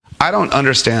I don't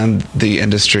understand the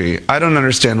industry. I don't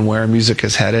understand where music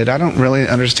is headed. I don't really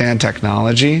understand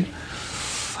technology.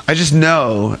 I just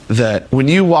know that when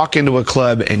you walk into a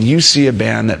club and you see a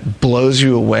band that blows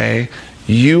you away,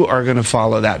 you are going to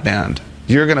follow that band.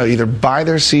 You're going to either buy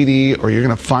their CD, or you're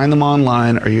going to find them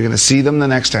online, or you're going to see them the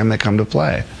next time they come to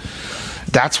play.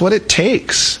 That's what it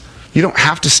takes. You don't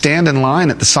have to stand in line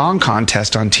at the song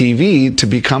contest on TV to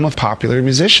become a popular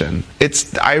musician.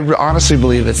 I honestly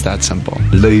believe it's that simple.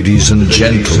 Ladies and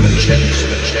gentlemen,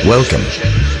 welcome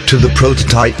to the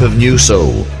prototype of New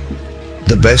Soul,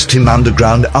 the best in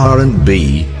underground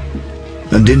R&B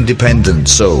and independent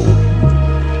soul,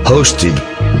 hosted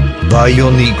by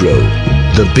your Negro,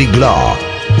 the Big La,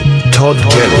 Todd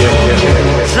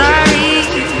Kelly. Sorry,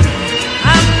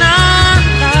 I'm not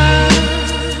lost.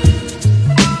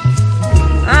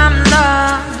 I'm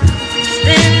lost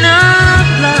in a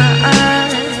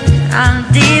flood. I'm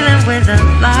dealing with a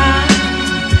lot.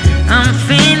 I'm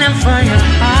feeling for your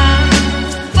heart.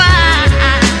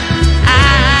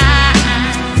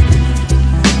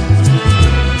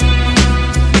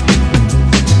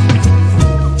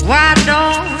 Why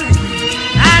don't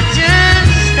I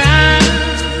just stop?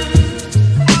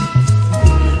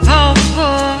 Hope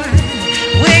for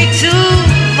way too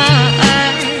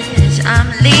much. I'm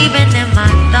leaving in my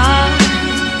thoughts.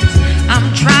 I'm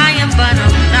trying, but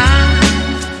I'm not.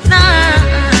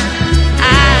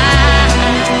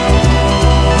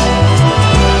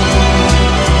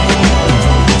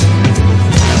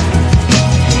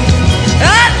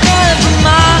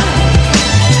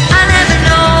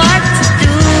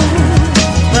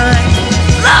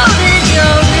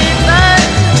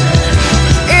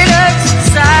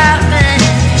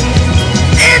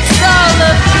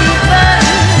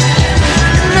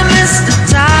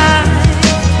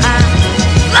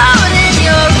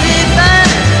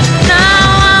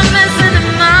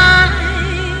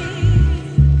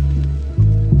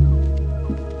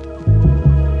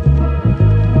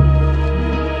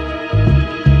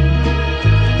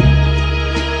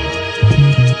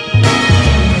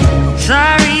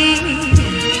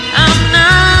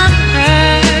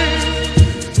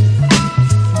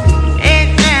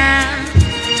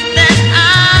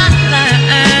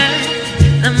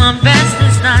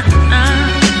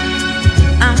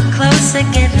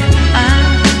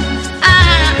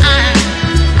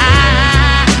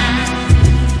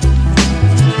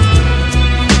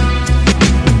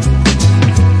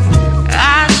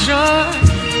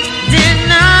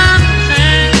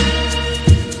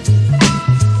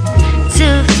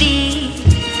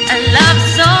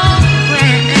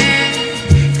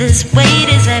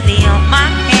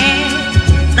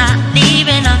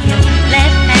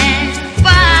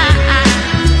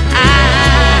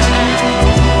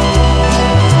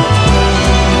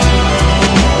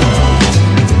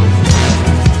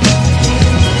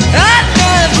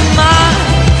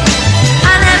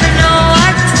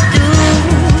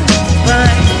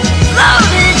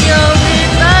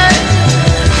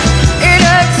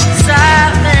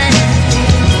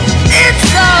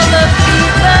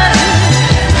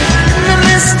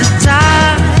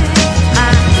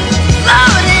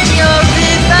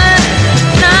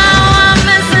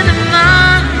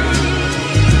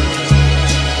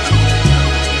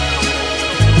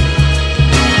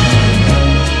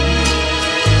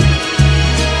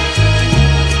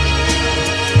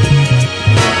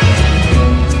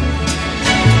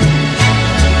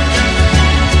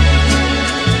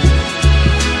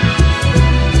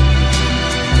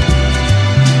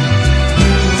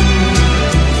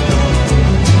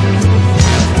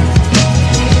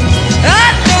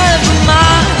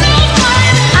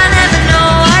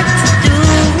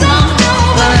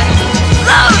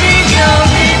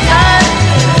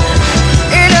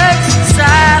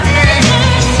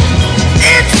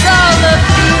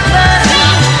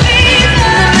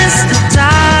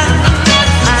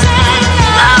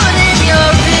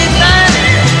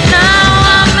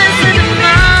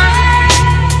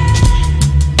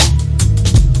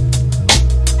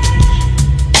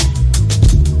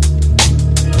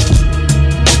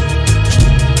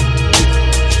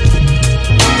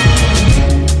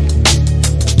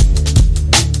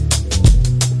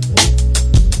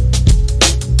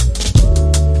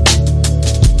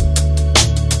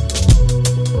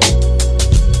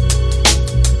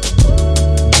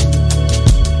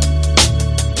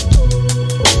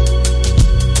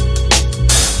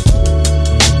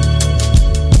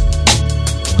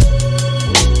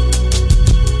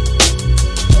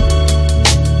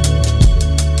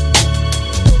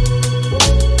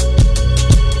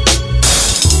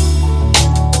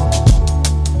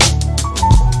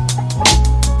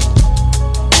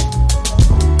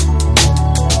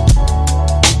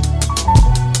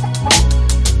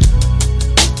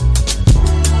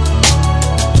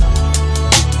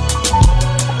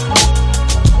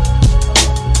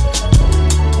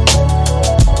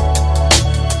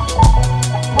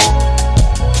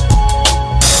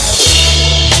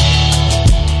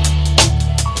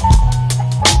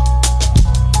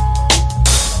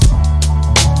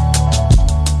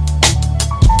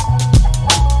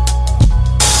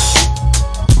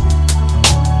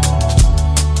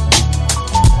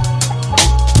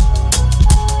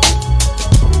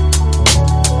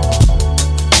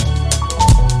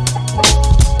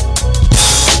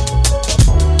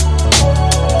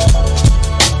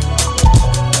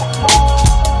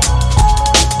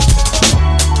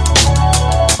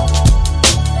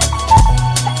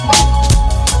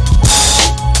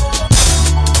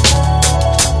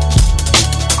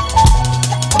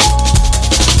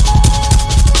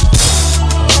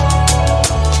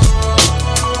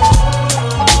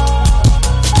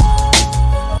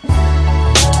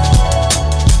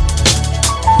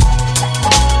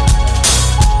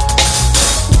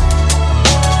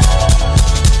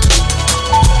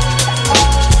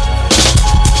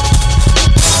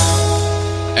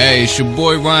 Hey, it's your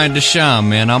boy Ryan Deshawn,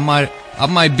 man. I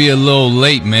might be a little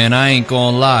late, man. I ain't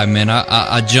gonna lie, man.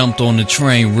 I jumped on the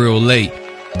train real late.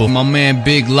 But my man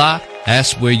Big La,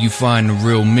 that's where you find the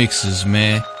real mixes,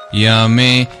 man. You know what I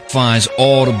mean? Finds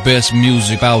all the best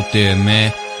music out there,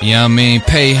 man. You know what I mean?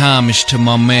 Pay homage to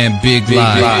my man Big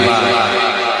La.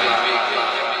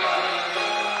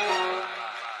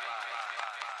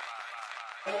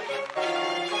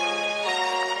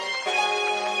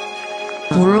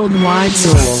 Worldwide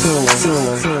Soul.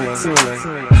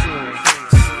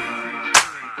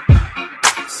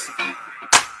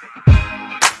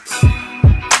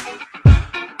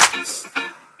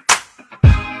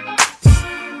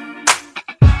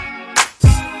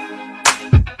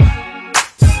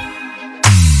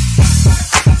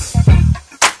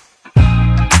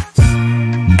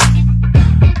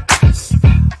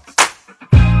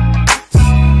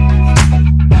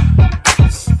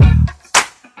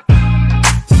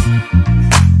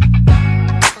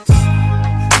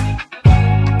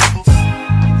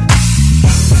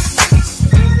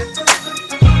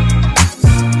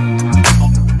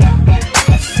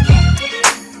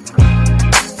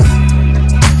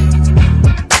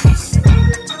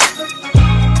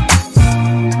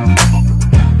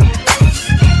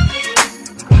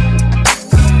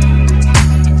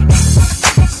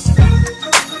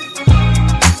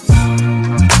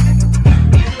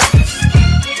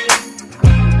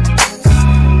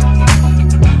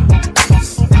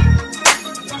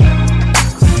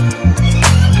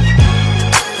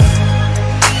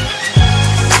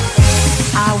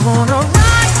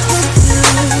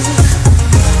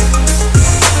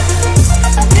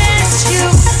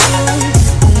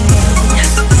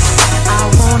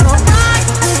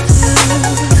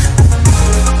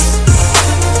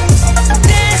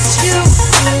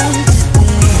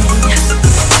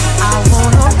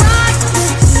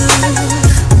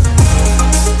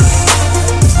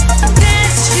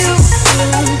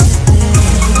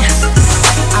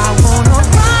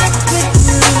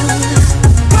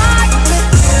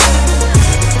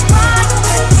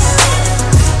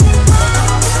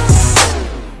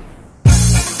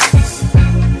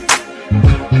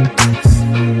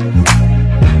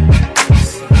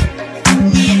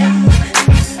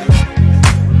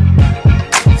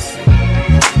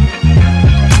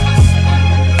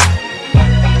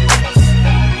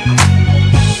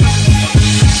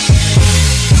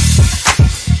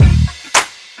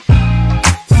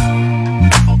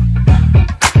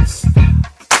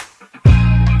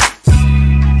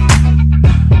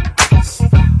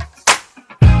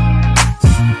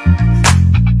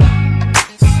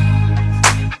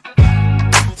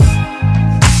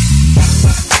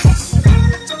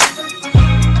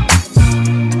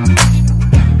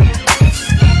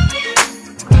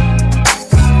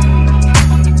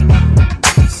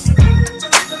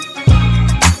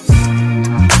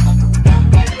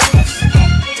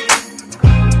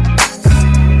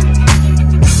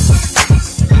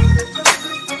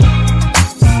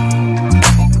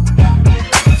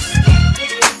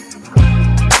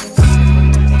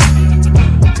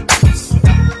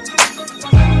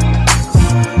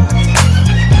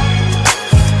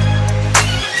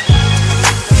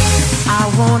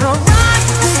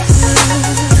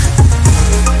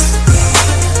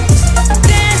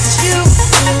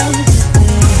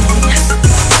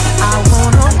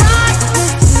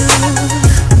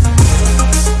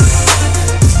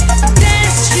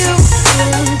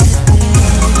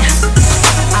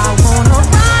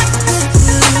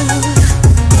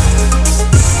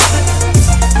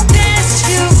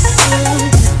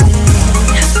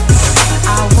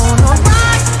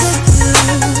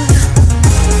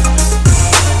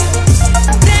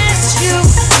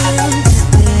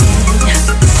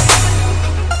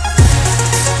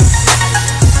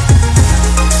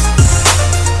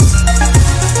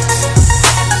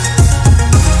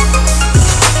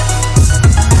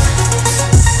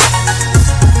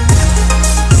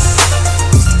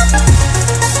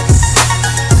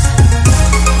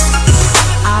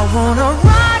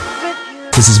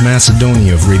 This is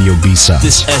Macedonia of Radio B-Side.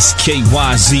 This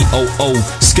SKYZOO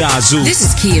Skyzoo. This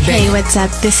is Kia Bay. Hey, what's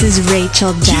up? This is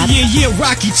Rachel Depp. Yeah,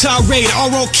 Rocky Tirade,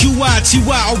 ROQITY,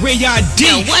 RAID.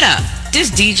 Yo, what up?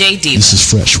 This DJ D. This is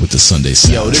Fresh with the Sunday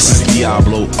soundtrack. Yo, this is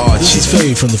Diablo Archie. This is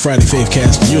Faye from the Friday Fave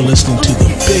Cast, and you're listening to The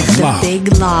Big Law.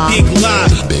 Big Law. Big Law.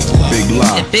 Big Law. Big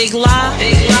Law. The Big Law.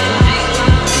 Big Law.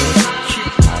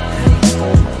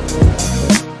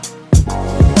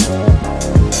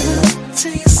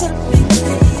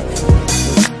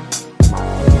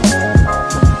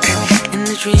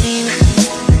 Dream,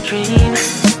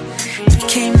 you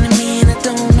came to me and I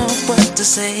don't know what to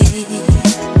say.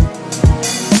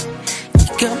 You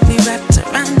got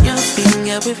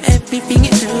up with everything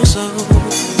you do, so.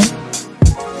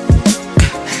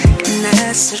 And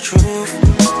that's the truth.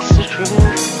 It's the truth.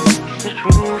 It's the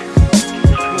truth.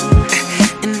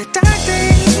 In the dark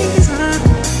days,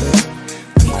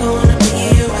 we gonna be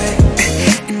away.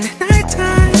 In the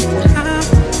nighttime,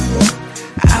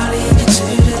 I'll lead you to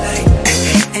the light.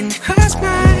 And it hurts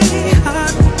my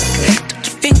heart. Don't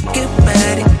you think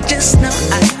about it? Just know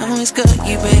I always got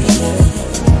you, babe.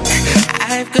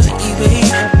 I've got you,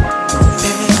 babe.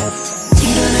 You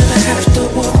don't ever have to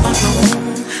walk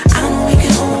alone. I know we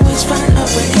can always find a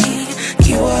way.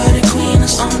 You are the queen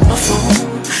that's on my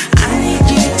phone. I need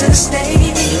you to stay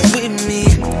with me.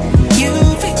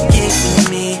 You've given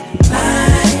me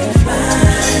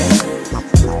lifeline.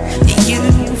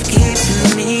 You've given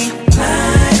me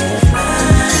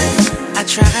lifeline. I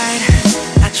tried.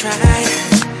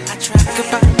 Think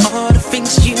about all the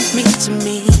things you mean to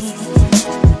me.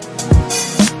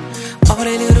 All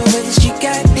the little ways you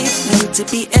got it to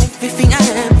be everything I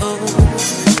am. Oh,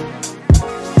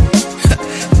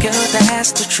 girl,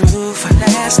 that's the truth.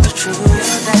 That's the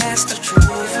truth. That's the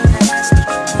truth. That's the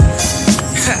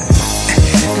truth.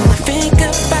 And I think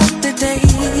about the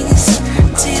days,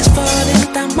 tears falling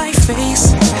down my face.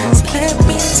 So let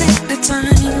me take the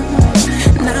time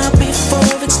now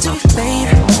before it's too late.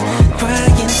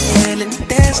 Crying, yelling,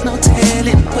 there's no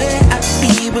telling where I'd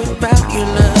be without your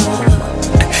love.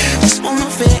 Just wanna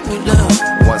fit you love.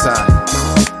 One time,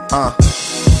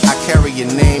 I carry your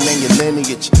name and your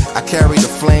lineage. I carry the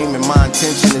flame and my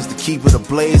intention is to keep it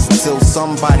ablaze until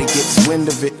somebody gets wind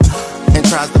of it and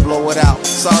tries to blow it out.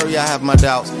 Sorry I have my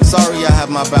doubts, sorry I have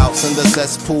my bouts. In the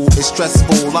cesspool, it's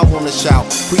stressful, I wanna shout.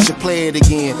 Preacher, play it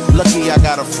again. Lucky I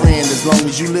got a friend. As long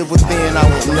as you live within, I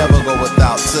will never go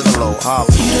without. To the low, holla.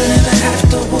 You don't ever have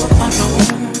to walk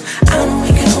alone. I know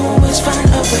we can always find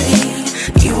a way.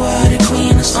 You are the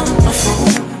queen that's on my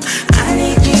throne. I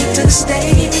need you to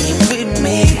stay with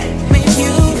me.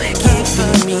 You've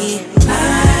given me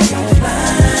lifeline.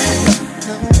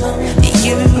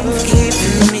 You've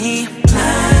given me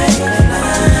lifeline.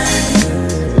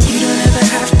 You don't ever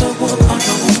have to walk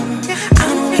alone. I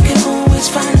know we can always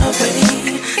find a way.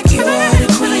 You are the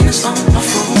queen that's on my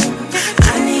throne.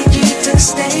 I need you to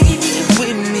stay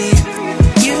with me.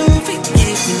 You've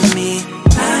given me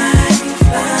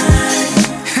lifeline.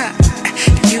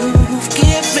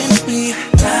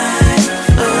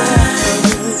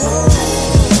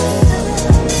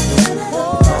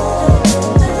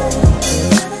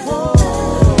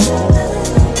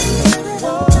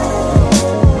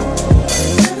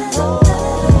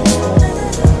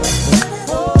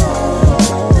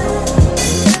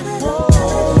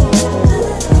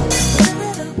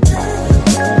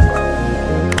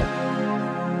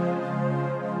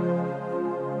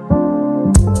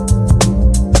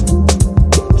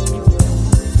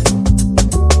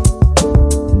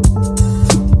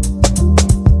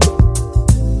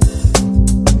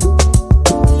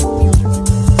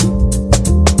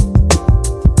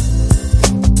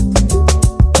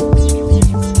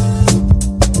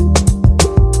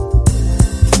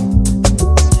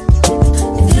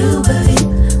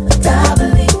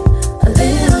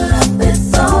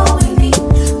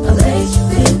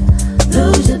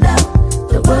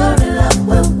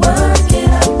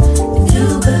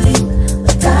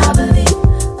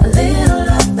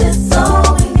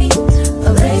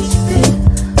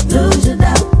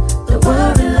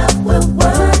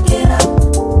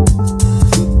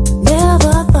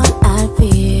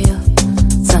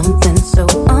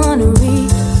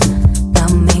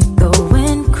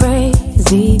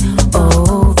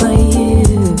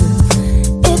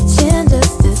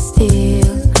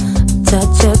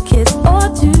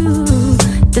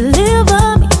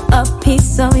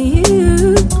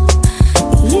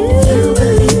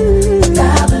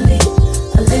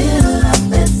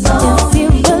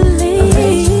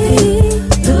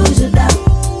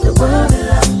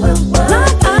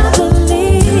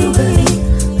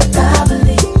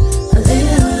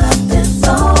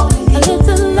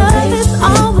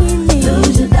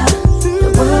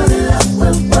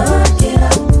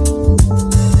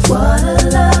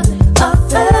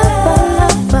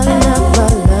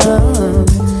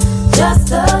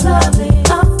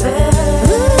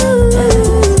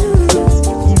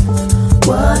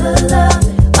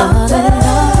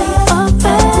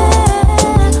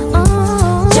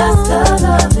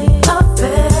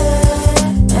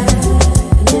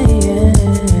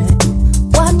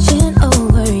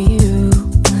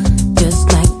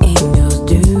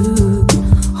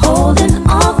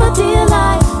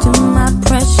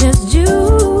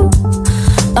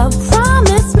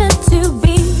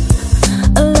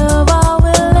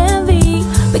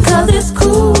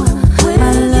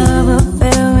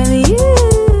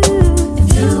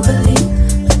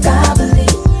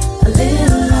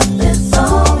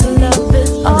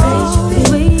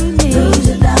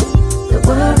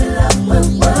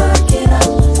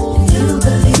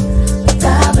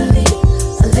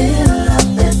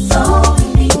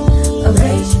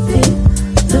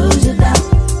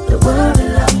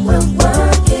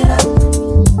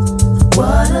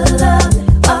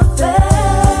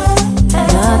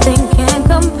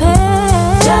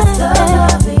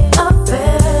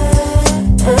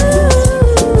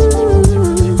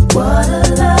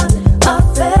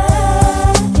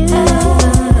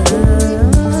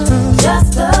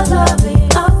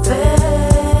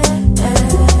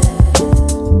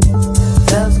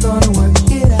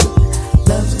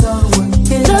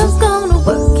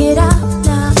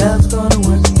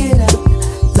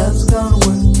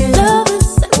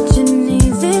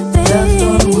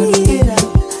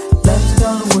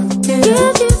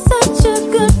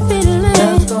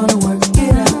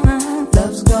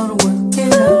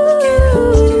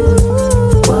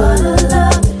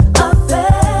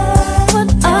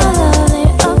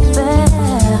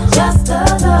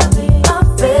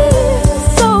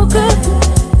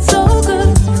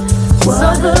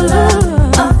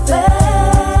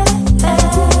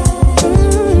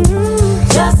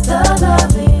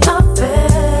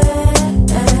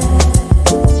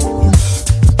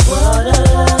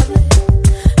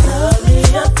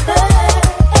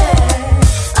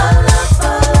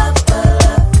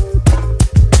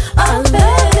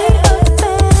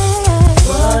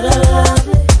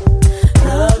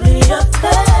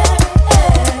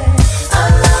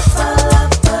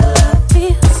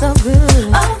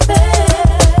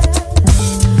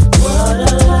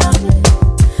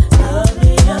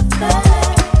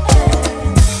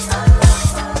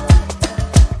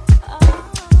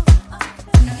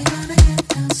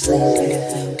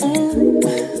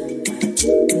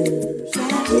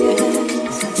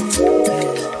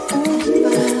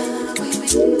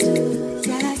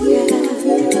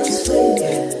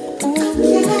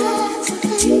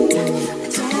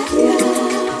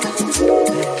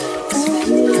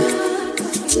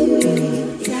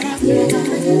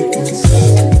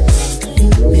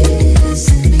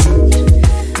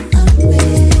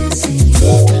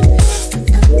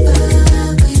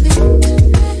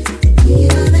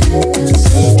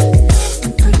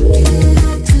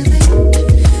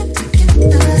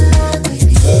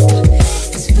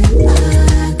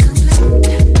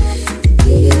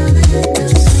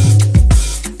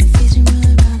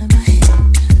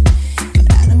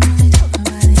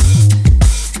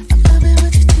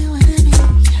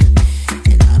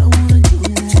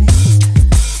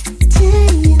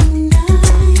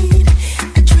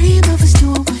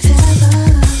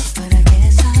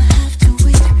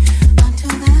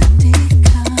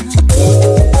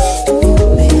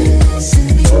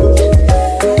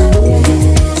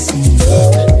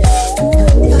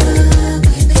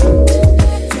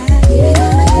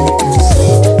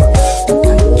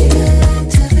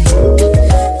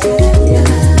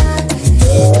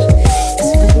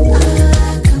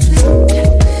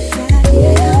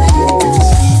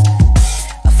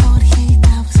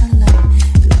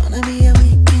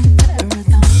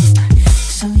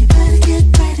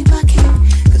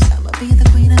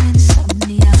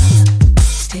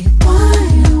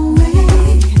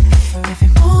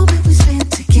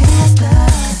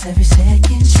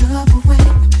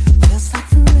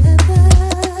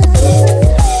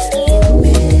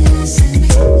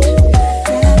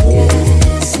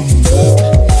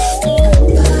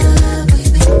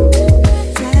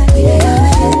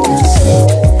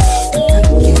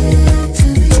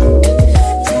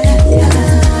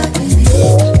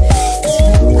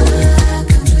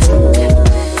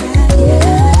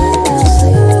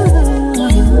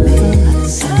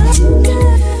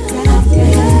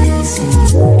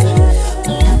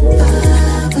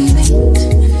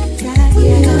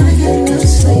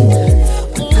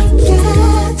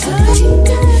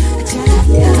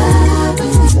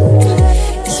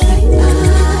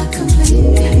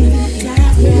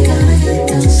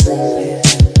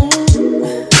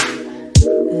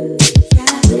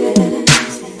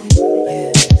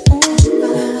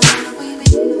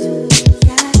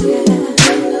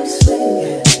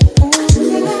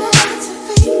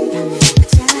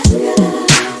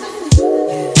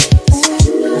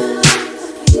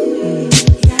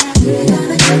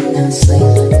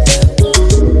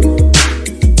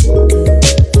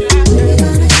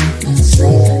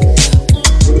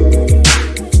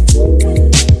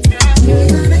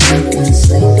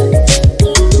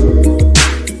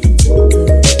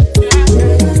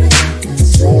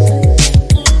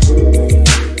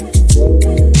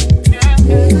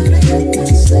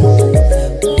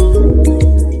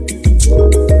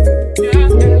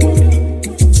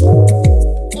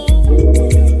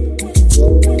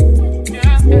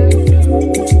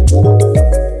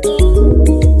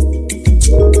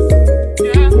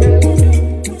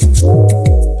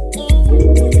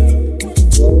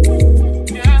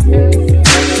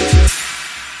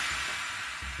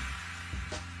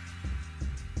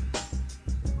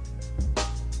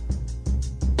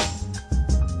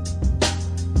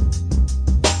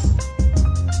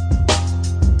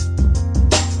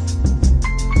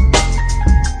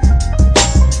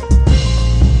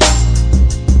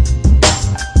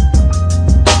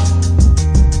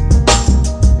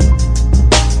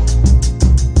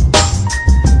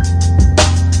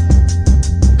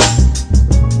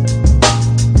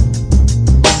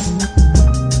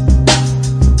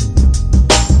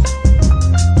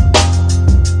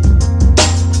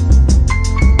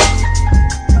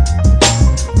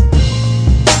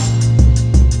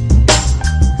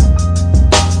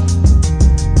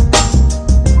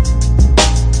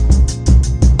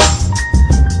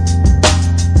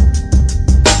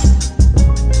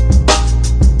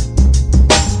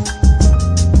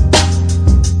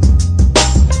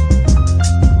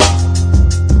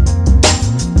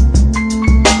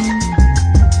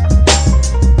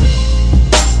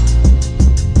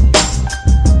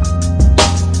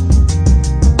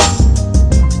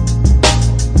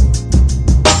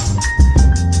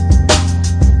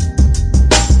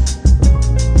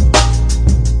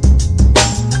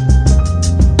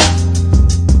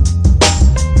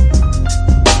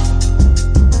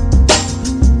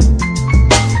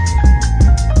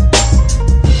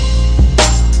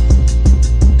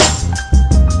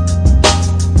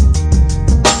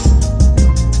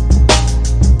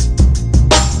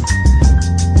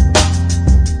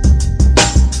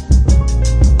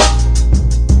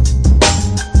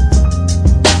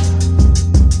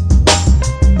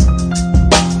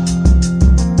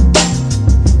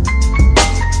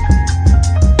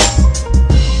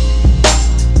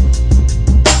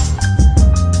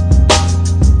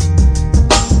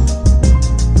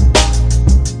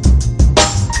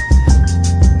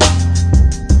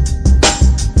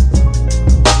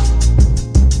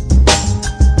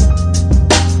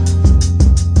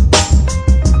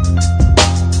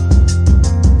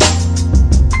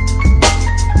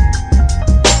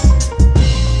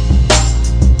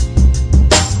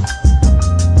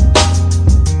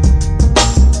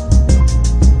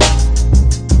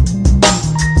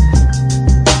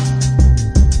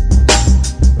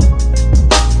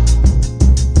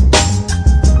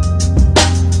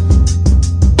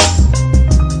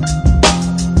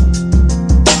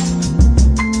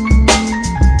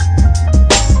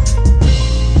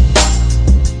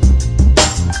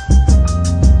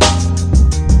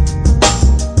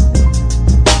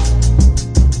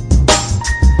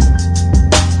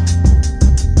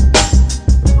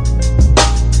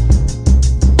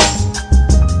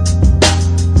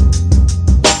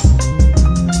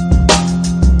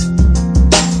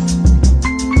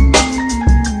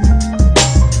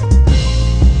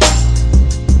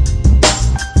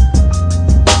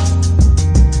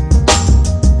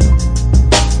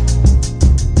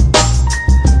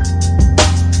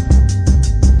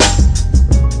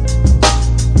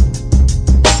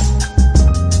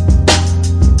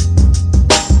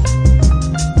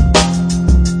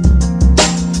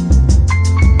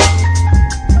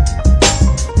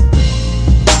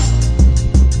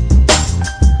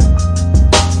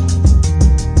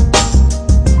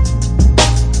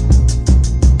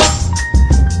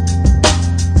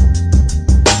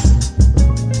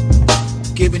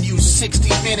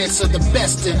 minutes of the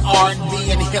best in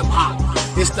R&B and hip hop.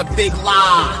 It's the big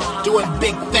lie, doing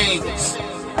big things.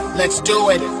 Let's do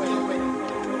it.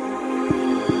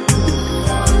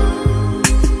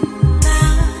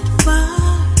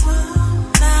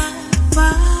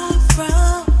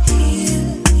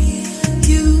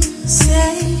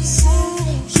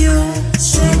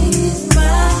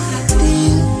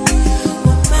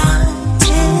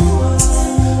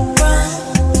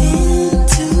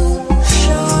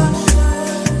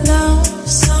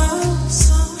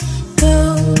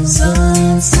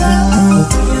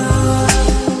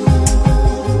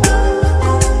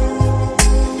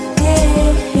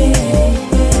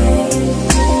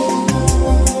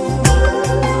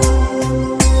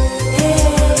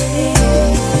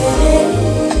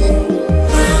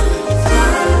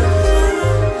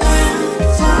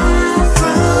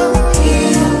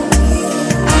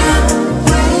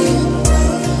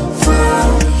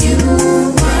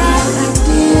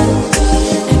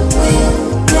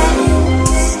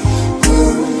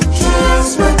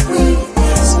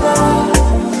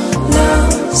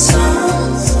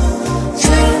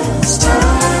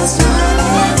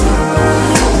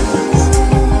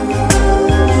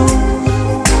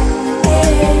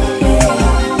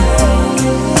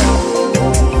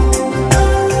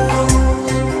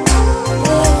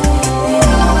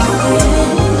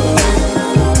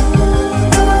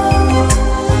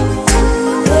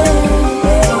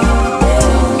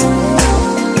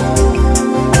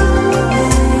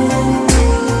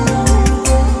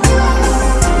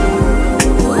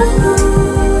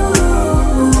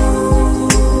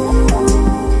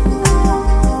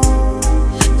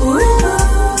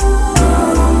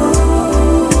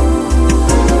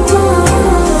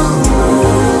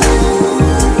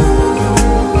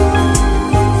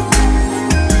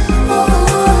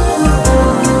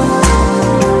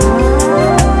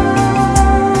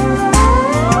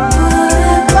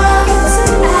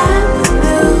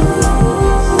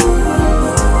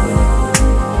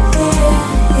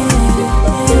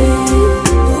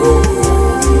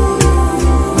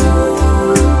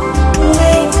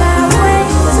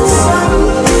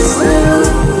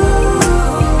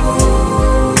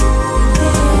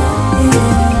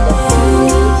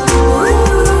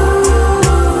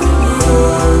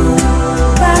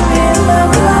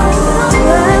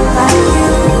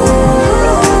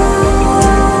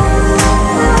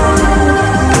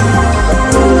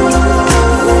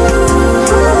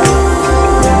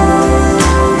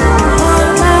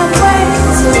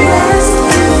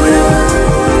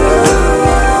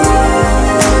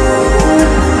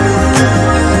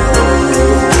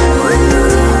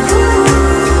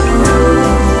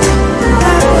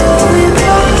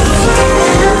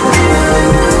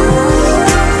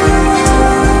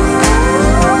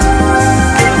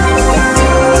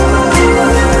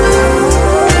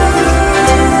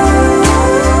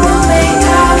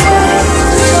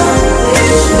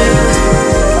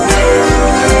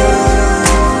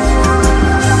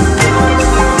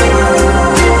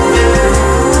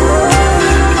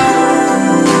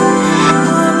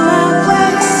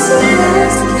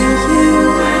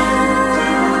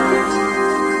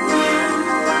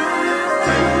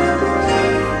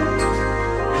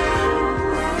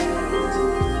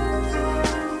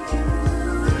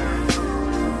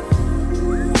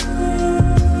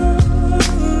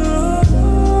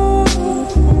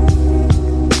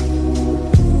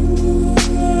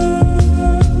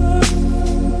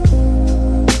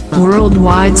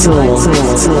 Worldwide Soul.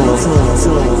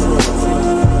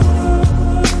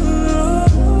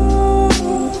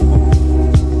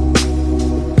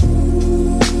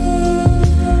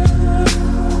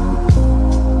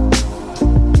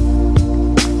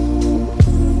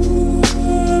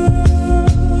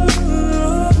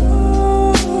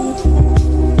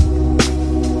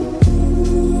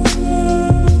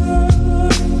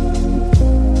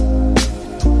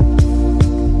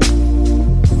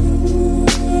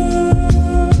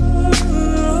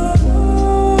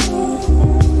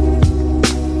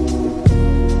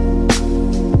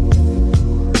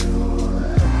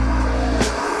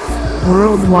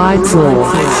 Worldwide Soul.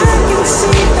 I can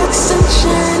see that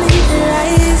sunshine in your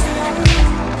eyes.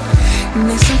 And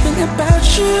there's something about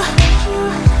you.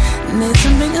 And there's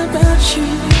something about you.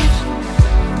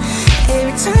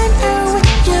 Every time I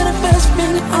wake, you're the first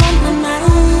thing on my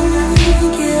mind.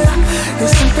 Yeah,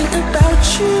 there's something about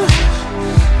you.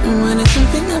 And when there's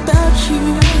something about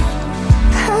you,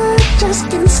 I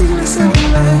just can't see myself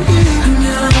around you.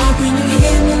 Girl, I'm hoping you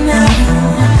hear me now,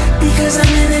 because I'm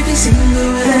in every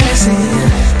single word I say.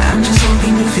 I'm just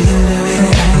hoping you feel the way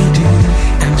that I do.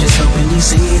 I'm just hoping you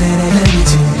see that I love you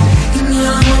too.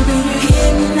 Girl, I'm hoping you hear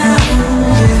me now,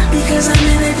 yeah, because I'm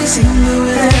in every single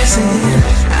word I say.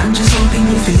 I'm just hoping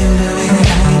you feel the way that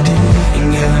I do. And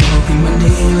girl, I'm hoping one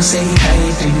day you'll say I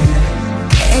do.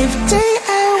 Every day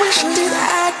I wish that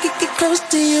I could get close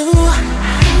to you.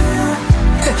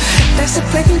 That's the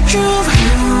plain truth.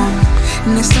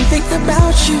 And there's something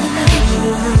about you.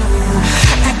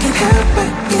 I can't help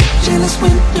but get jealous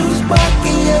when dudes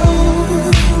walking you.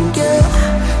 Yeah,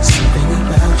 something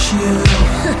about you.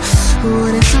 Oh,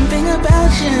 there's something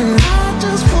about you. I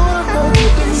just wanna hold you,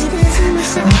 baby. I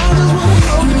just wanna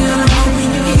hold you. I'm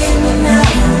hoping you hear me now,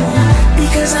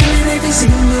 because I'm in every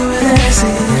single word I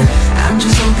say. I'm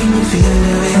just hoping you feel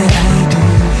the way that I do.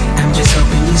 I'm just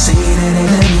hoping you see that I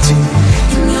love you too.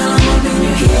 I'm hoping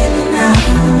you hear me now,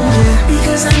 yeah,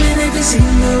 because I'm in every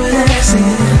single word that I say.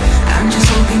 I'm just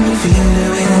hoping you feel the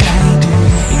way that I do.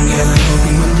 And girl, I'm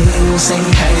hoping one day you'll say I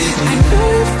do. I know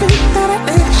you think that I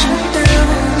let you down,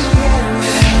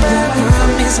 but I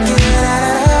promise, girl, that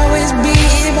I'll always be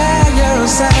by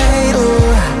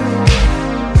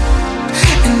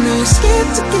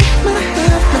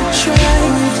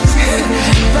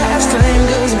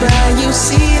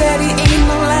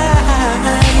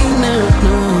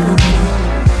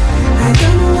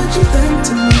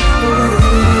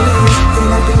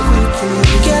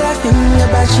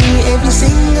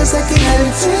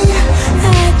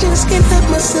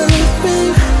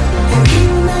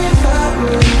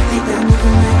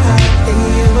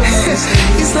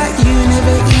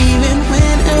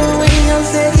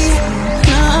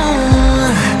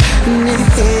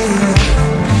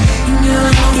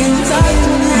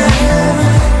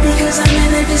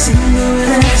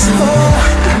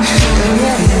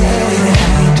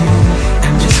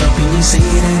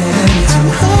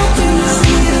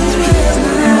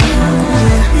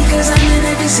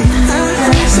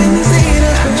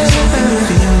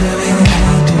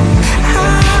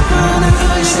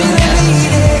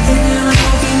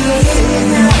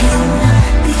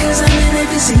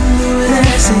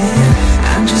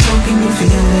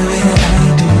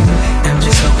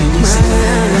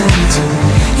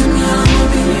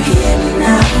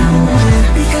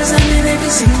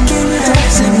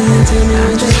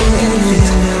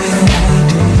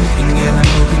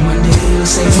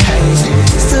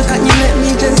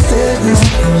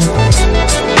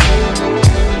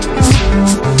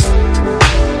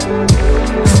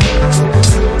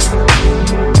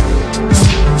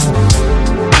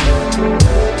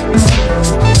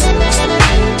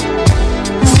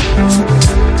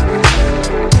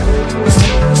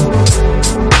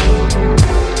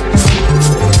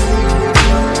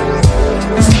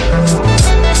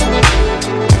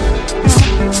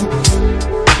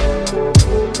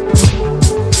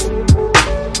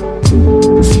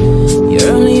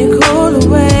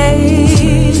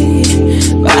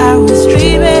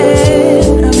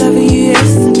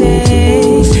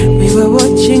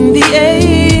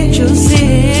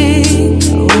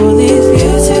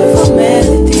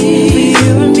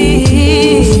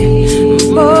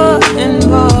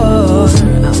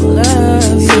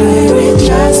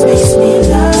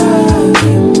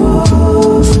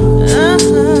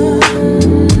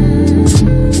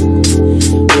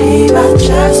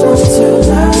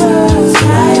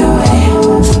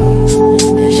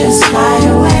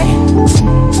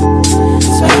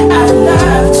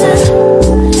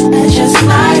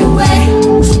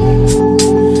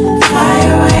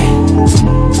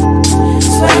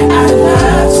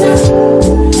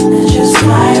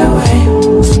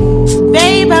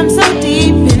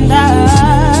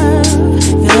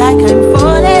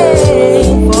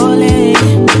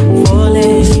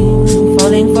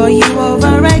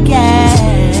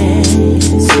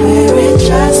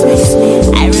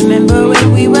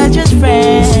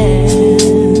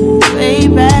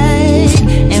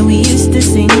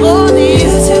these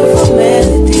beautiful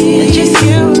melodies. And just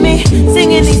you and me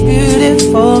singing these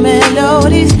beautiful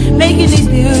melodies, making these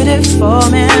beautiful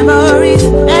memories.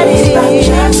 And it's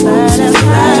just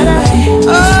fly away.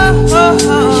 Oh, oh,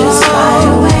 oh. Just fly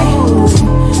away.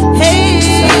 Hey,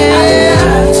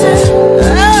 just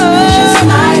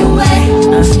fly away.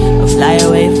 Fly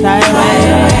away, fly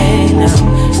away. No,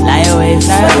 fly away,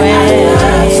 fly away.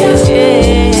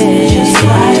 Just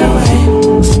fly away.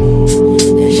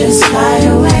 Just fly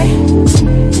away.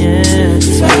 Yeah,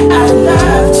 swear I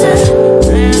love to.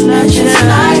 Just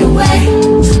fly away.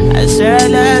 I swear I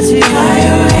love to. Fly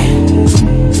away.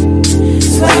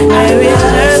 Swear I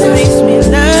love to. Makes me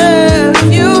love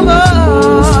you more.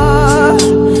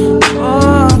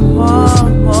 More, more,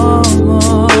 more,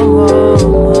 more, more.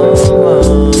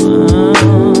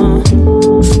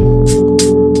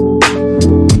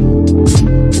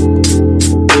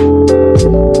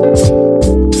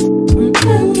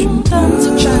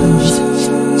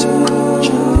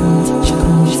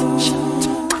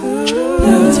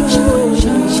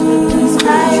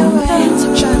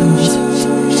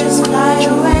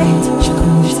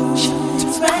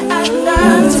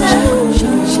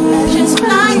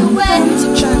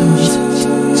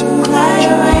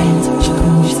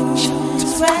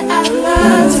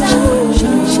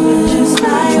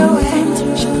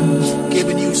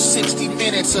 Giving you 60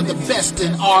 minutes of the best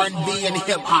in R&B and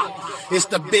hip hop. It's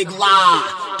the big lie,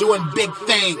 doing big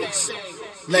things.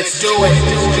 Let's do it.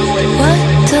 What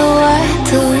do I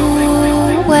do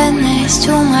when there's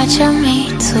too much of me,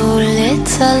 too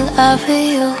little of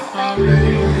you?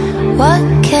 What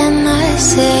can I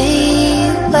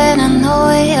say when I know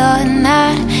you're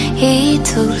not here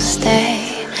to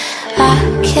stay? I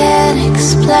can't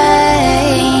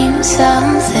explain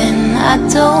something I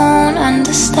don't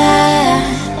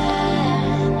understand.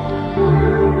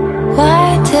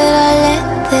 Why did I let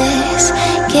this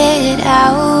get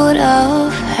out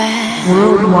of hand?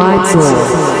 Worldwide Soul.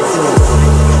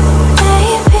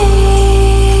 Maybe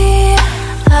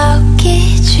I'll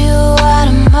get you out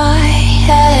of my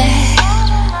head.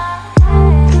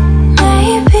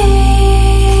 Maybe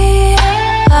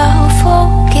I'll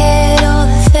forget all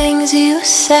the things you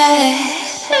said.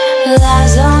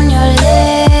 Lies on your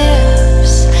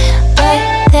lips, but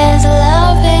there's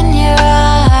love in your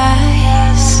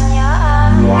eyes.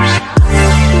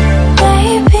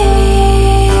 Maybe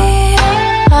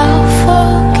I'll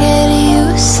forget you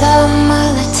some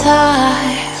other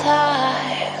time.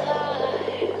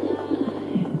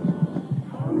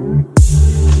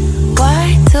 Why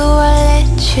do I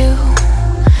let you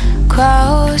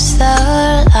cross the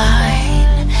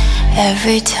line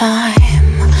every time?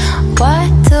 Why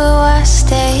do I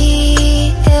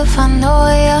stay if I know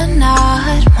you're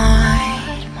not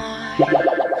mine?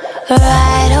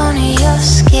 Right on your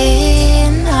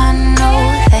skin, I know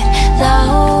that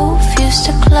love used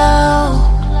to glow.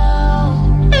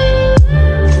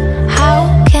 How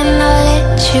can I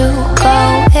let you go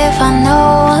if I know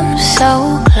I'm so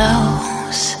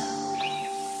close?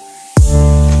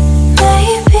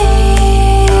 Maybe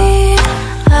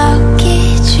I'll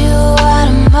get you out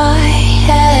of my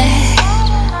head.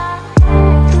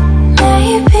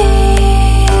 Maybe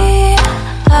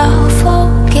I'll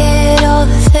forget all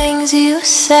the things you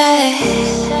said.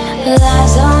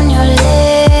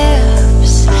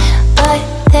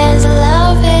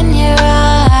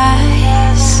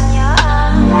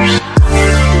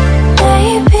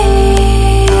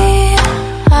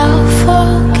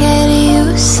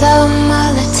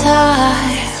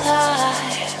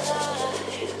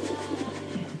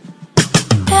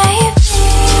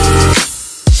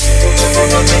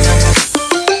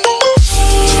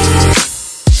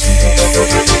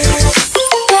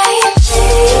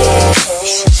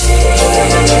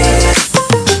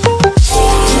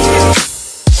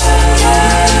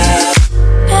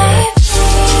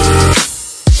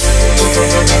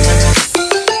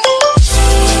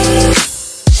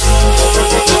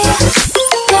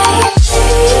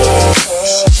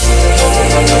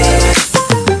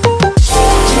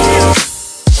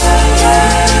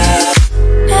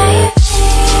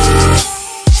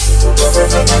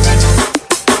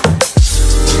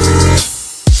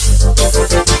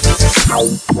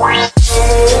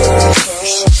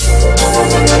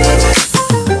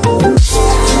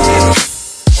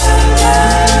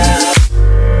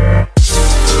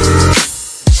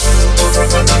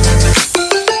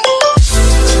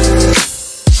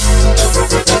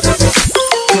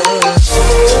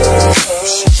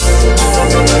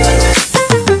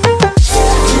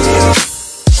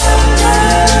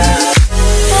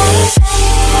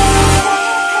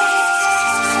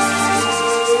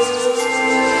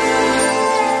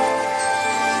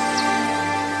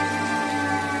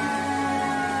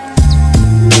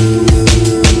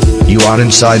 are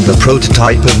inside the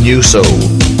prototype of New Soul.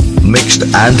 Mixed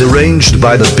and arranged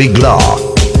by the Big La,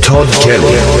 Todd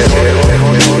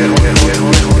Kelly.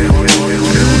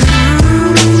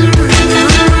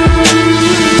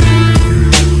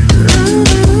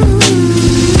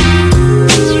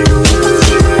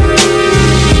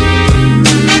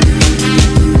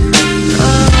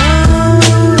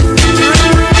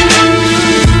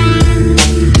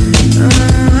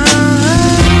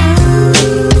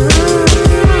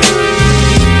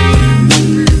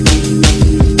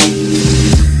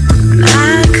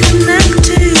 I connect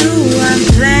to you and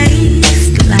play.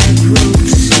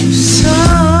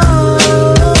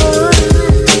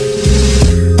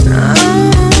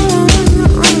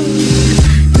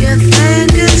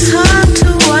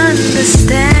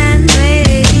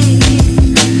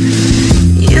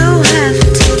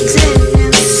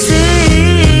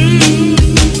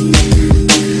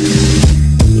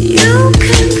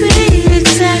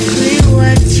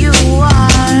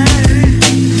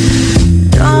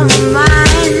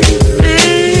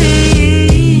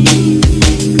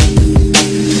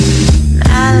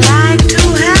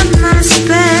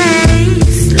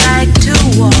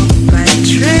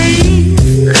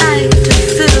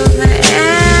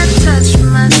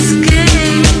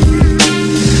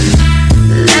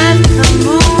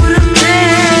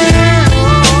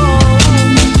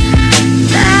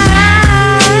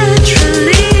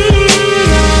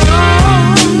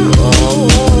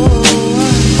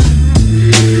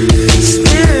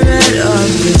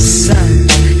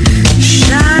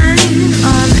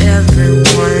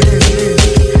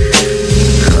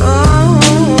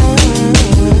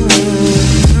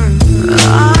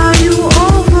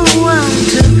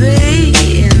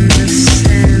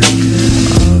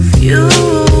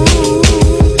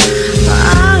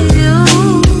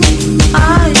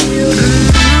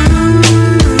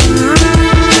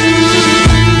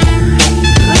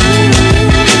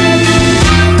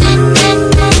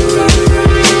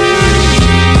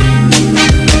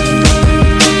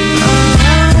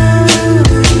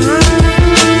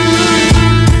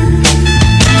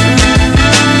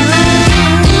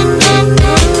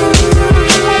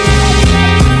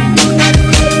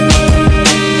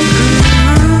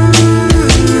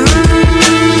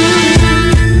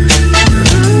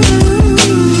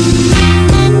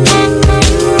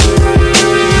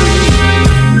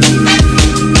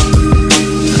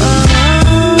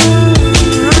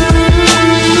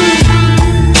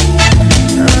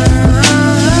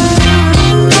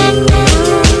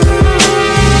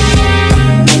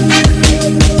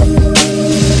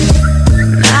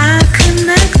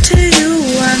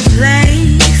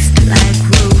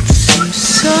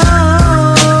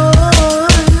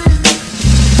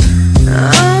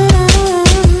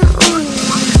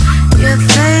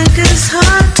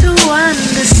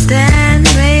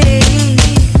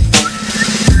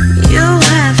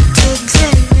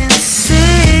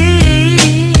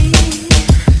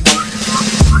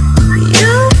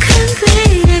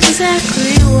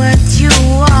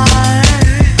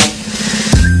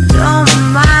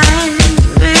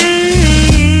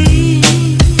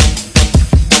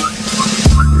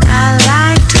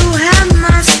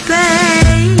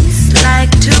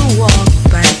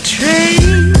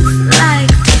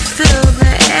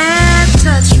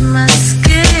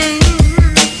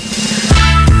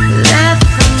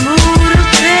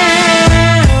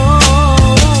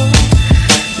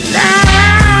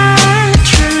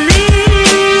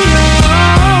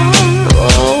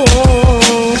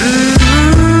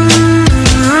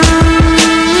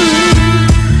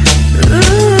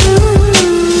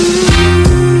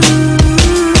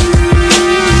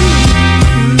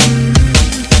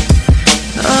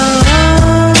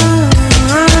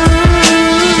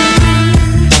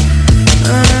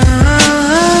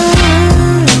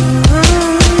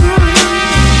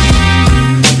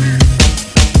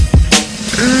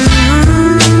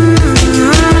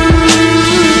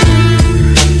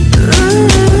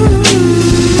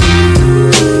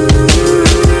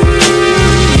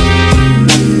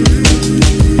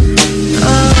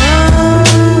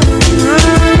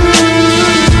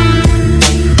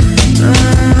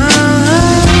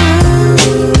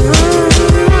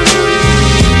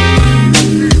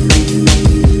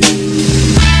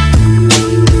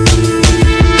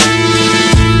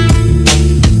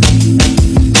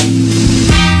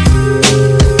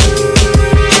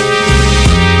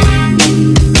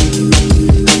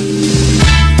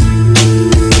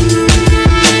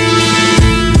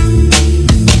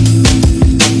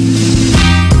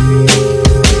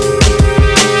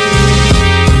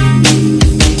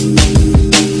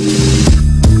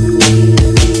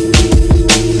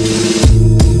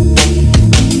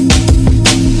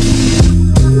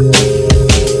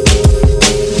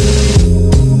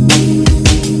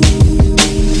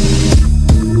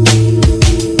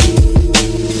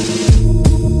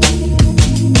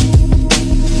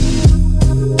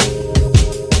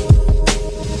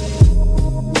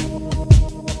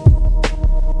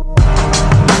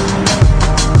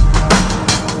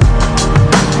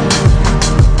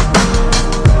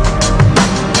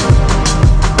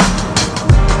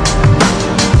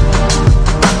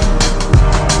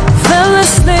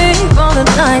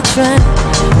 right trend.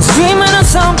 Was dreaming of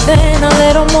something a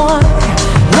little more.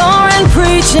 Lauren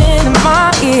preaching in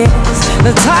my ears,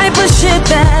 the type of shit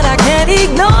that I can't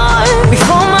ignore.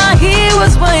 Before my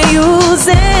ears were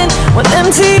using, when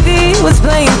MTV was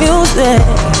playing music,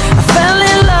 I fell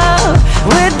in love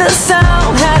with the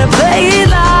sound, had to play it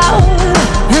loud.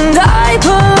 And I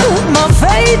put my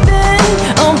faith in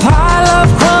a pile of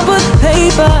crumpled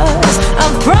papers. I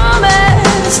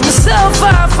promised myself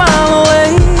I'd find a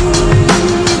way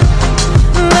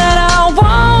that I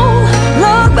won't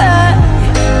look back.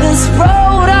 This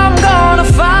road I'm gonna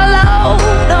follow,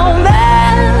 no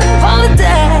matter the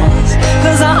dash.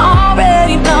 Cause I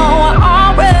already know,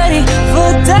 I already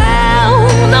put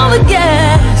down on the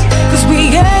gas. Cause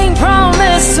we ain't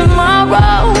promised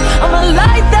tomorrow. I'ma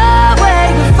light the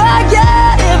way with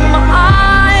fire in my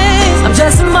eyes. I'm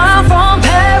just a mile from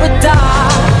paradise.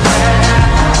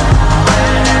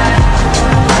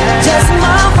 Just a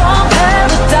mile from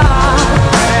paradise.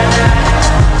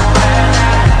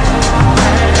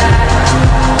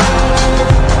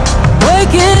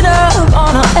 Waking up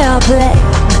on an airplane,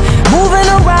 moving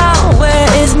around, where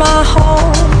is my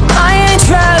home? I ain't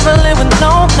traveling with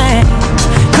no names,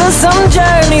 cause some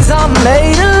journeys are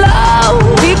made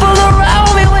alone. People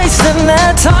around me wasting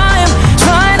their time,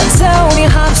 trying to tell me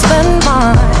how to spend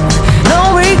mine.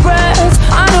 No regrets,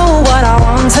 I knew what I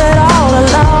wanted all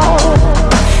along.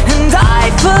 And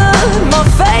I put my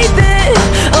faith in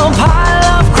a pile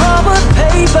of crumpled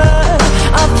paper.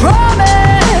 I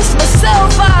promised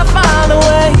myself I'd find a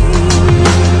way,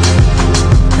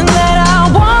 and that I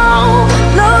won't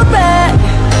look back.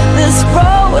 This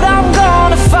road I'm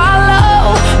gonna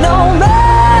follow, no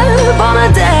matter the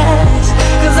dash.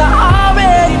 Cause I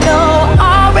already know,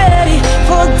 already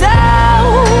put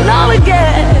down all the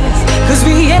gas. Cause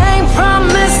we ain't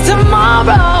promised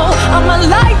tomorrow. I'ma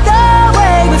light the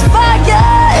way with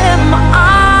fire in my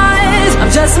eyes. I'm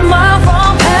just a mile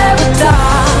from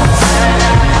paradise.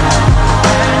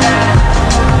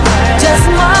 Just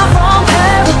a mile from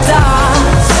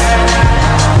paradise.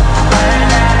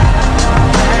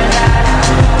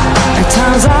 At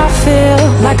times I feel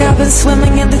like I've been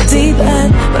swimming in the deep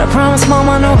end, but I promise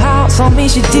mama no how, so me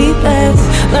she deep ends.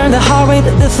 Learned the hard way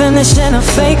the definition of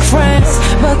fake friends,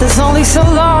 but there's only so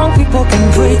long people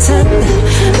can pretend.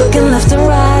 Looking left and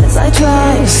right as I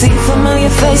drive, see familiar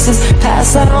faces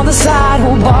pass out on the side,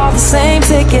 who bought the same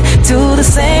ticket to the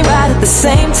same ride at the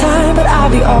same time, but I'll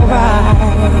be alright.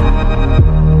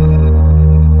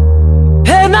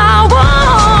 And I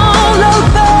won't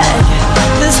look back.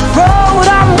 This road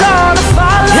I'm gonna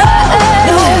follow,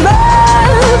 no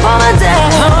matter the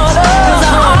dash. Cause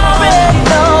I already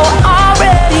know,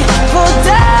 already put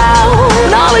down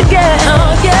all the gas.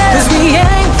 Cause we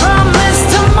ain't promised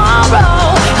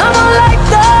tomorrow. I'ma light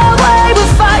the way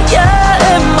with fire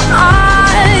in my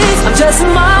eyes. I'm just a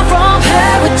mile from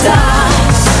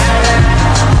paradise.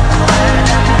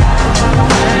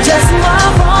 Just a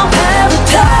mile from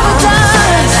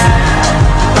paradise.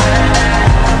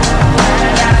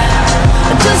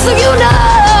 Just so you know,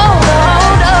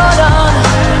 no.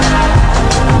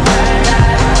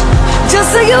 Just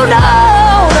so you know,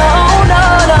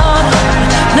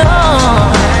 no.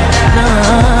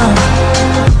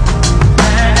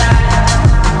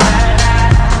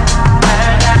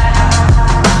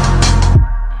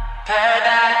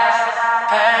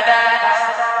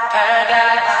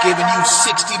 Giving you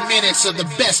 60 minutes of the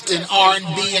best in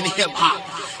R&B and hip hop.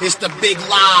 It's the Big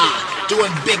Lie,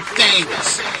 doing big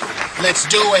things. Let's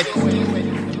do it.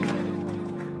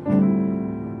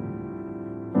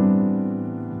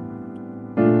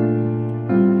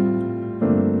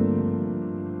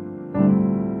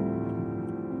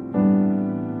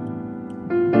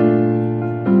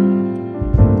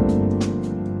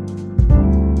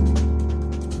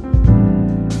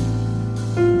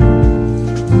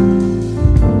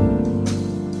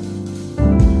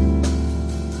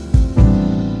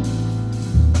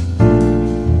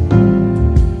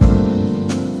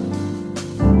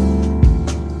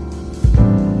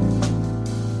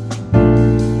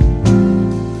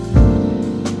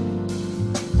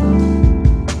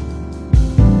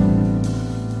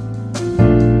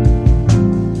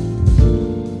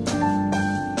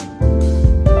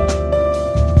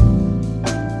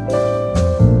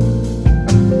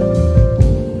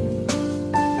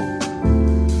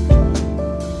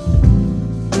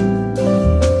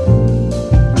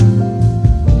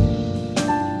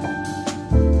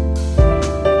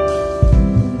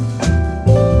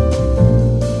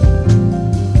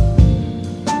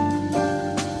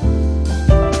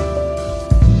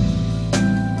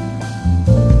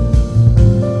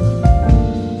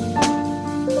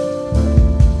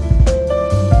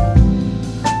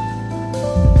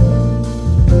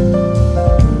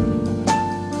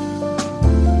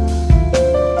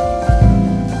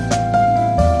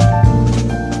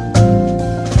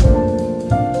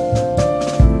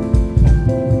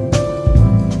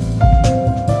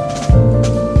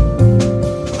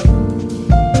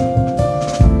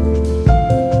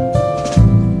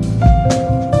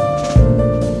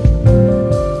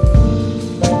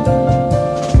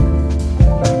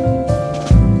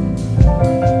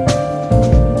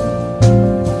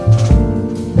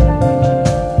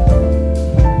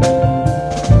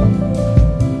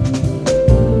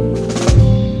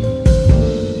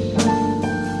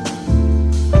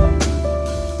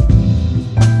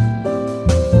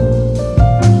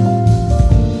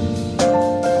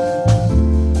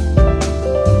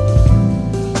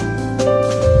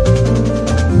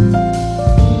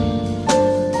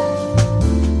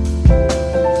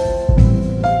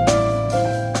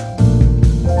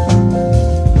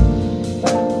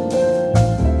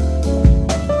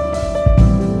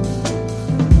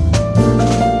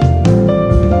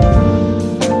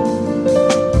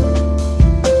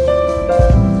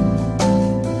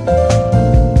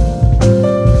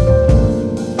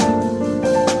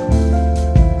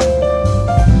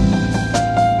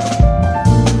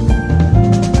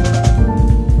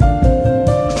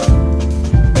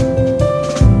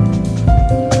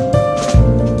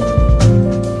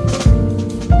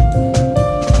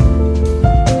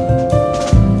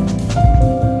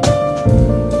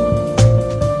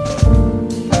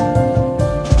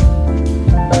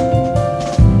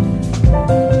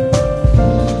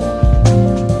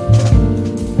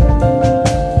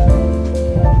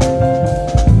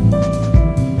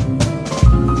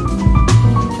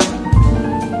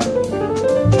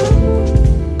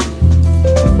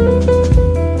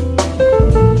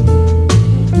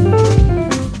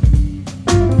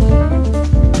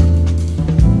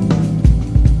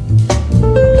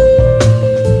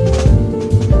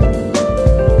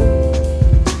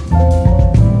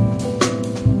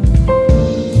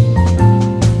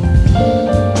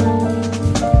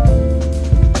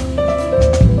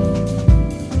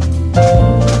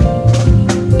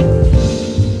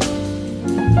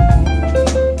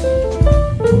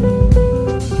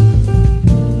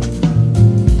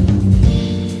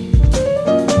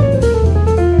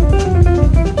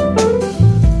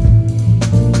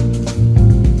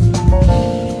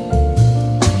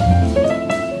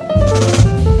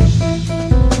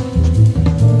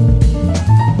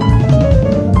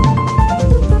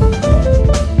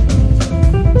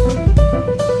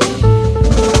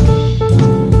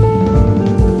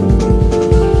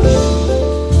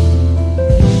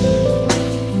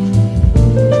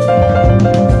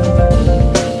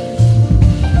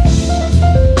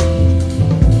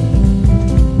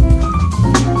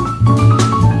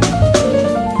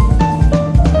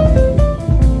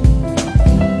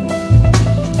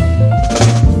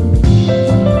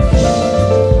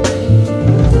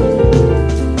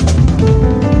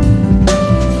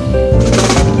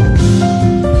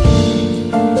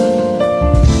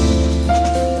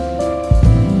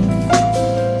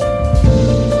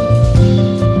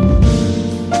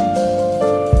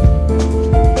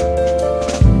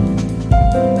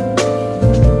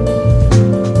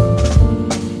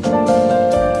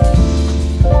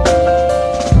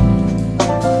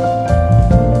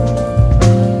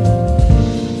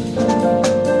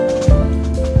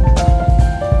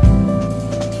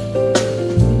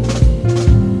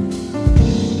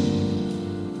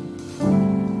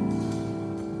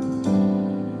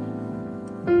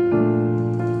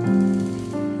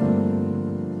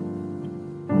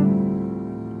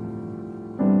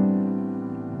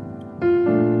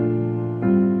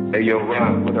 Hey, yo,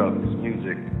 Ron, what up? It's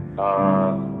music.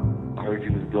 I heard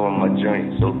you was doing my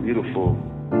joint so beautiful.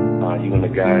 You and the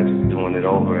guys was doing it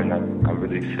over, and I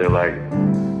really feel like,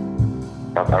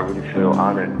 I really feel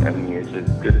honored. I mean, it's a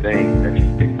good thing that you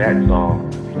picked that song,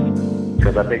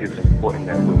 because I think it's important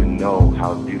that women know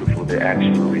how beautiful they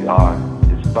actually are,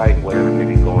 despite whatever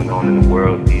may be going on in the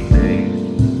world these days.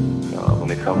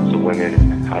 When it comes to women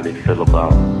and how they feel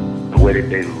about the way that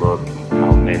they look,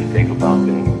 how men think about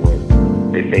them, and what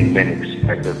they think men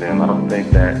expect of them. I don't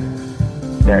think that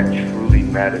truly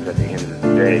matters at the end of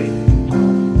the day,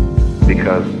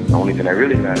 because the only thing that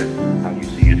really matters is how you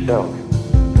see yourself.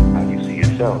 How you see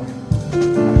yourself. How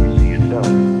you see yourself.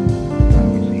 How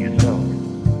you see yourself.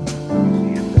 How you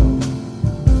see yourself.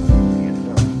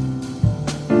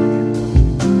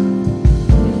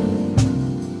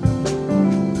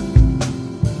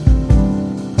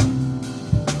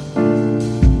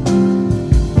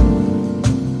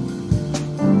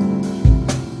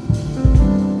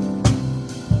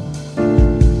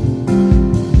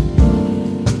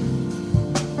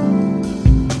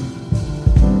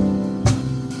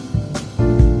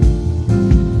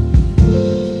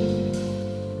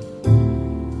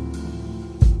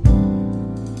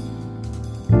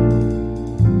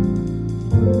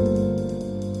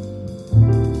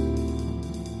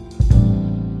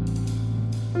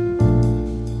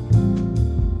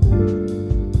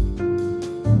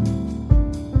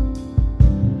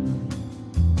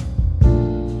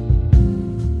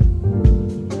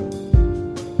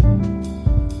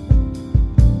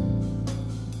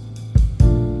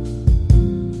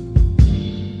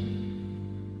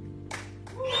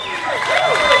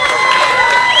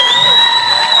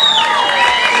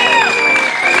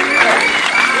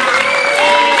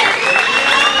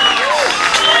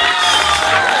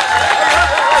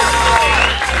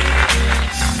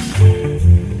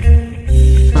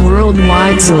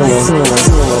 Worldwide Soul.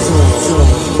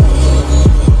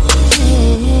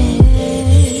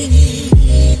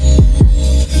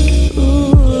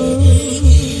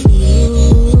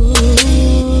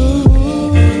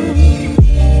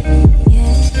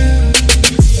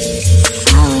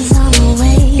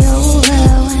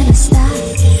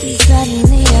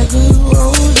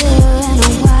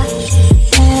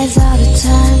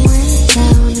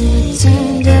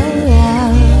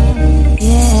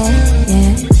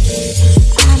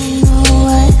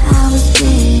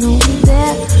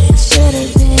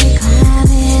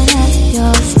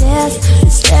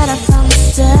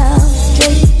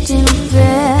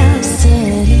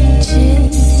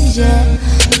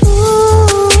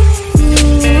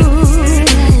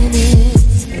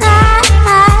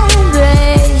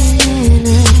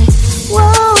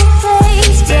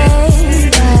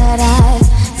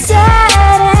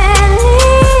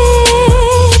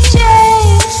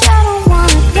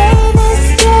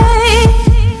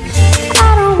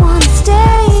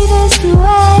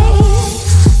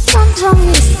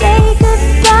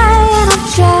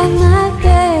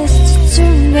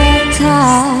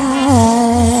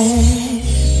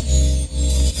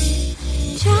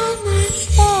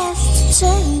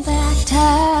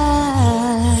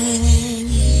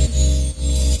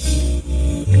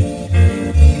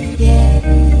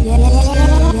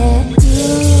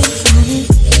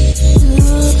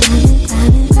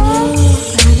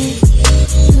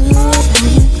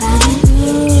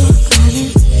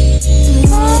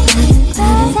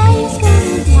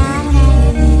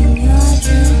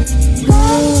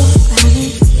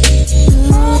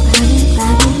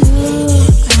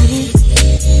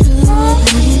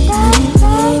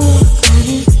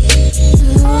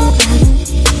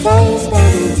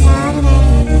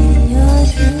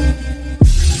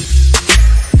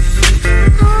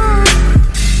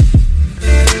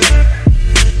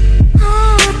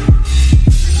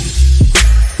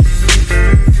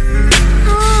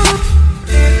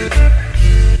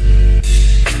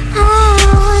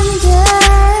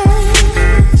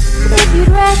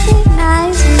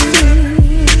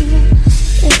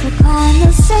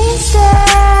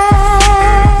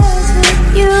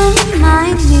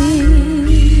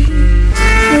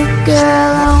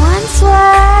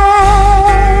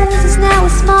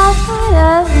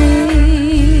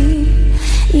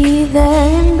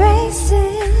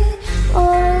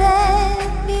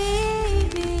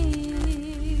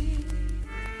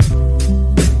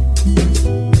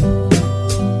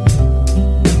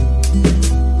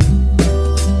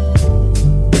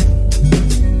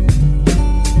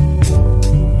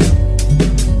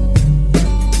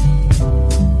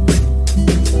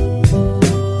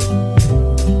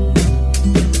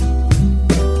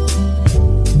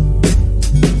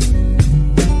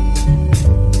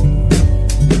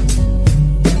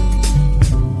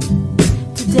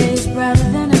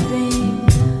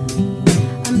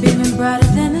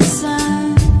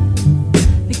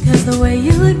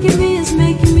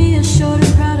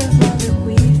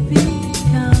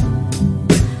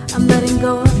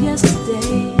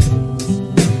 yesterdays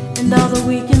and all the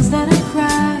weekends that I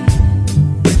cried.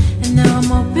 And now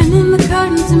I'm opening the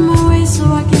curtains in my way so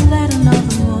I can let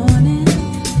another morning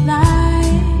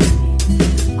light.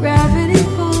 Gravity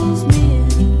pulls me in,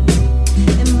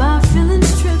 and my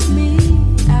feelings trip me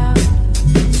out,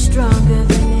 stronger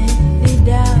than any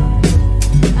doubt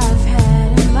I've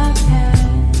had in my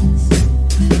past.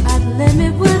 I'd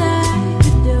limit what I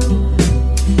could do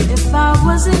if I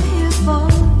wasn't here for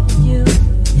you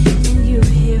and you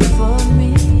here for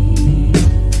me.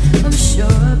 I'm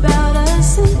sure about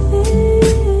us and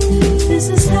this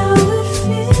is how it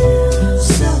feels,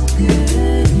 so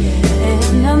good.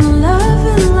 And I'm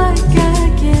loving like I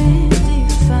can't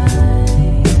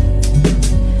define.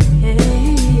 Hey,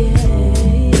 yeah,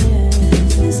 yeah.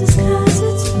 This is 'cause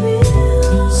it's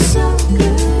real, so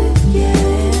good.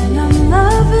 Yeah, and I'm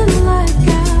loving like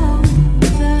all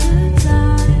the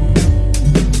time.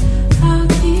 I'll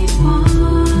keep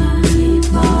on,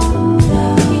 keep on,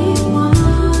 keep on,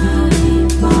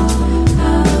 keep on,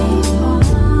 keep on,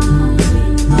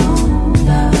 keep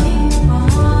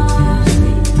on,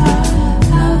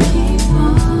 I'll keep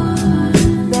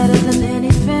on. Better than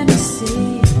any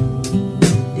fantasy,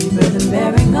 deeper than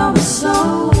bearing our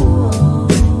soul.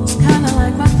 It's kinda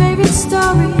like my favorite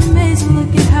story. Amazing,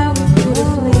 look at how it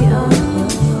beautifully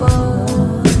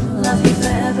unfolds. Love you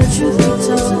forever, truth be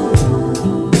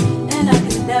told. And I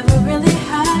could never really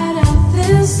hide out.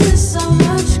 This is so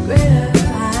much greater.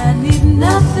 I need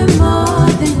nothing more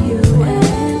than you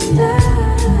and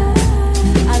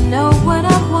I know what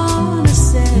I wanna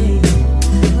say,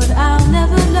 but I'll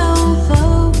never know the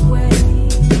way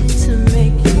to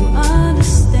make you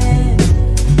understand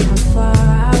how far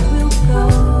I will go.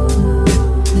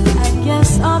 I guess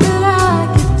all that I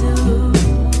could do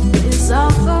is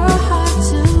offer a heart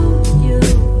to you,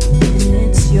 and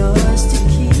it's yours to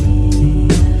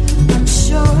keep. I'm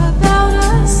sure about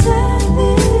us and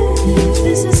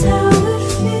this is how it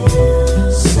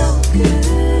feels, so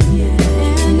good,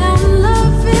 yeah. And I'm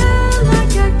loving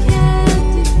like I can't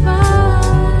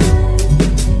define,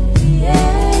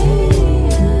 yeah.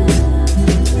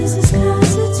 This is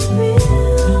 'cause it's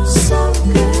real, so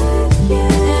good,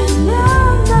 yeah. And I'm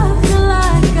loving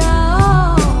like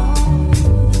all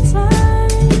the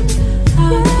time.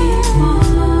 I'll keep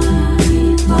on,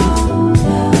 keep on,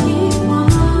 keep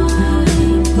on,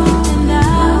 keep on, and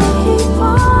I'll keep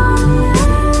on, yeah.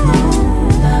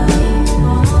 Keep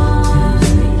on,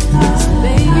 so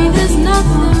baby, there's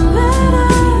nothing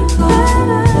better,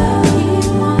 better.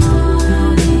 Keep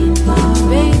on, keep on,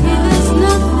 baby, there's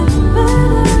nothing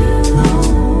better. Keep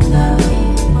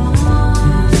on,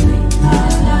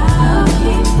 and I'll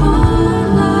keep on,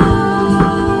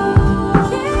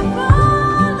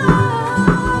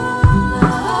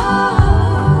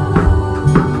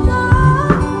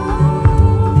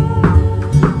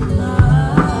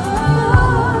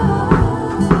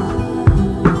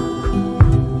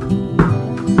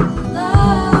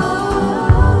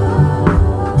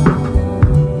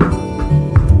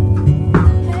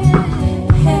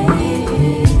 hey,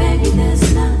 baby, there's